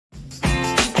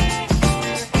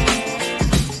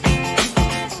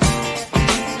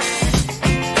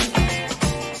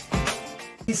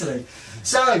Italy.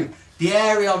 So, the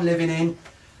area I'm living in,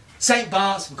 St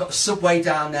Bart's, we've got the subway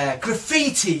down there,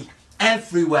 graffiti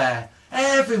everywhere.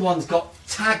 Everyone's got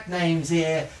tag names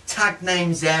here, tag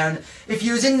names there, and if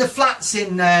you was in the flats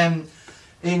in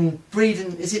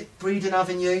Breeden, is it Breeden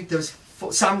Avenue? There was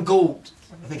Sam Gould,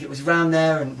 I think it was around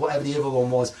there, and whatever the other one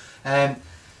was.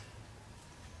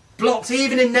 Blocks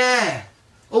even in there,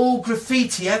 all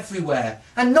graffiti everywhere.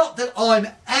 And not that I'm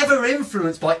ever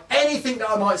influenced by anything that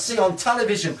I might see on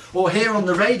television or hear on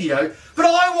the radio, but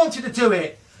I wanted to do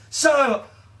it. So,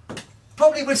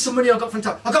 probably with some money I got from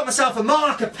time, I got myself a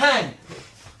marker pen,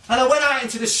 and I went out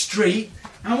into the street,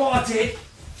 and what I did,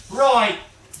 right,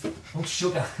 oh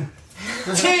sugar,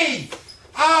 T-O-A-D-82,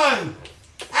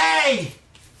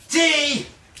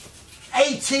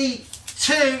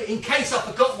 in case I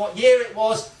forgot what year it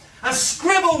was, and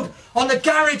scribbled on the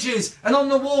garages and on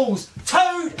the walls,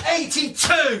 Toad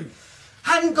 82.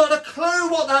 Hadn't got a clue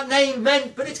what that name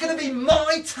meant, but it's going to be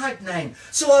my tag name.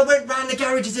 So I went round the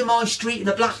garages in my street in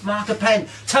a black marker pen,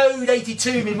 Toad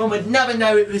 82. My mum would never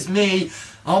know it was me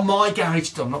on my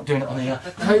garage. I'm not doing it on here.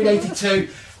 Toad 82.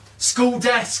 School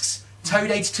desks, Toad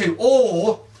 82.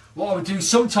 Or what I would do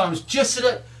sometimes, just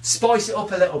to spice it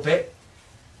up a little bit,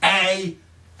 A-L-F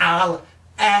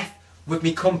with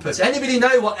me compass. Anybody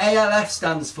know what ALF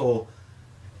stands for?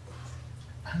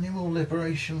 Animal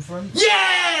Liberation Front?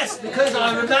 Yes! Because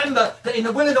I remember that in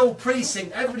the Willenhall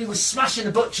precinct, everybody was smashing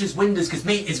the butcher's windows because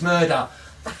meat is murder.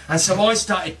 And so I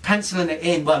started penciling it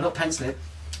in, well, not penciling it,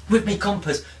 with me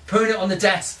compass, putting it on the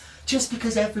desk, just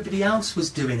because everybody else was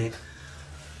doing it.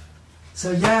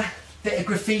 So yeah, bit of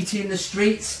graffiti in the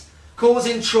streets,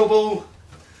 causing trouble.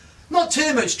 Not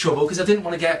too much trouble, because I didn't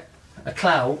want to get a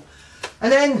clout.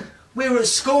 And then we were at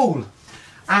school,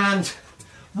 and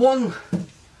one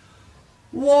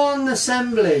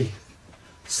assembly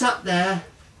sat there.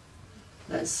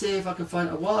 Let's see if I can find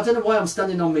it. Well, I don't know why I'm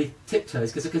standing on my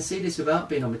tiptoes, because I can see this without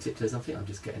being on my tiptoes. I think I'm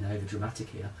just getting over dramatic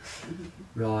here.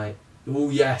 Right. Oh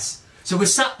yes. So we're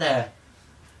sat there.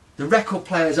 The record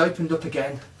player's opened up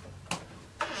again,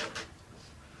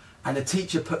 and the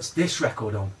teacher puts this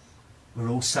record on. We're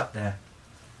all sat there.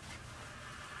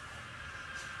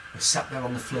 We're sat there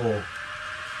on the floor,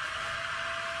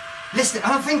 listening,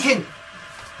 and I'm thinking,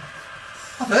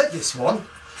 I've heard this one.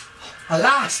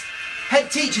 Alas, head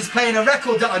teacher's playing a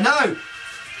record that I know.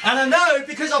 And I know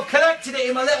because I've collected it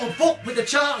in my little book with the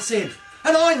charts in.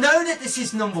 And I know that this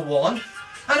is #1.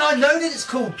 And I know that it's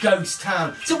called Ghost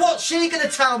Town. So what's she going to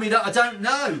tell me that I don't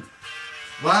know?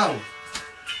 Well,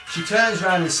 she turns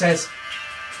around and says,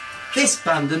 this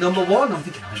band are #1. I'm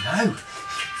thinking, I know.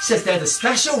 She says, they're the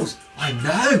Specials. I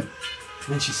know. And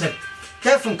then she said,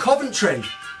 they're from Coventry.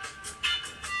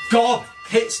 God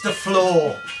hits the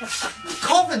floor.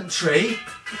 Coventry?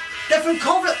 They're from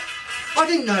Coventry? I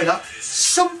didn't know that.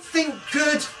 Something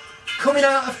good coming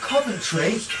out of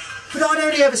Coventry? But I'd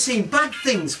only ever seen bad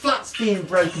things. Flats being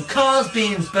broken, cars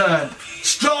being burnt,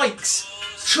 strikes,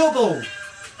 trouble,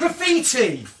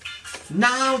 graffiti.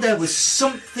 Now there was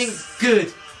something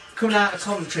good coming out of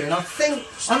Coventry, and I think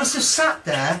I must have sat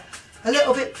there a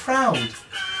little bit proud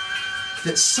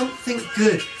that something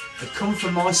good had come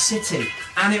from my city,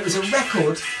 and it was a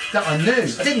record that I knew.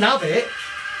 I didn't have it.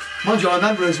 Mind you, I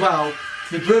remember as well,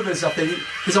 my brothers, I think,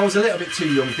 because I was a little bit too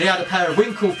young, they had a pair of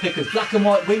winkle pickers, black and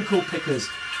white winkle pickers,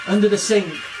 under the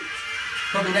sink,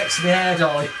 probably next to the hair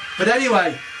dye. But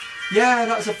anyway, yeah,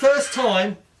 that was the first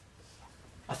time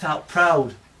I felt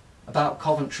proud about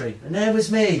Coventry. And there was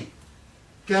me,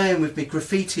 going with me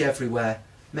graffiti everywhere,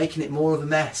 making it more of a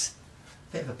mess.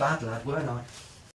 Bit of a bad lad, weren't I?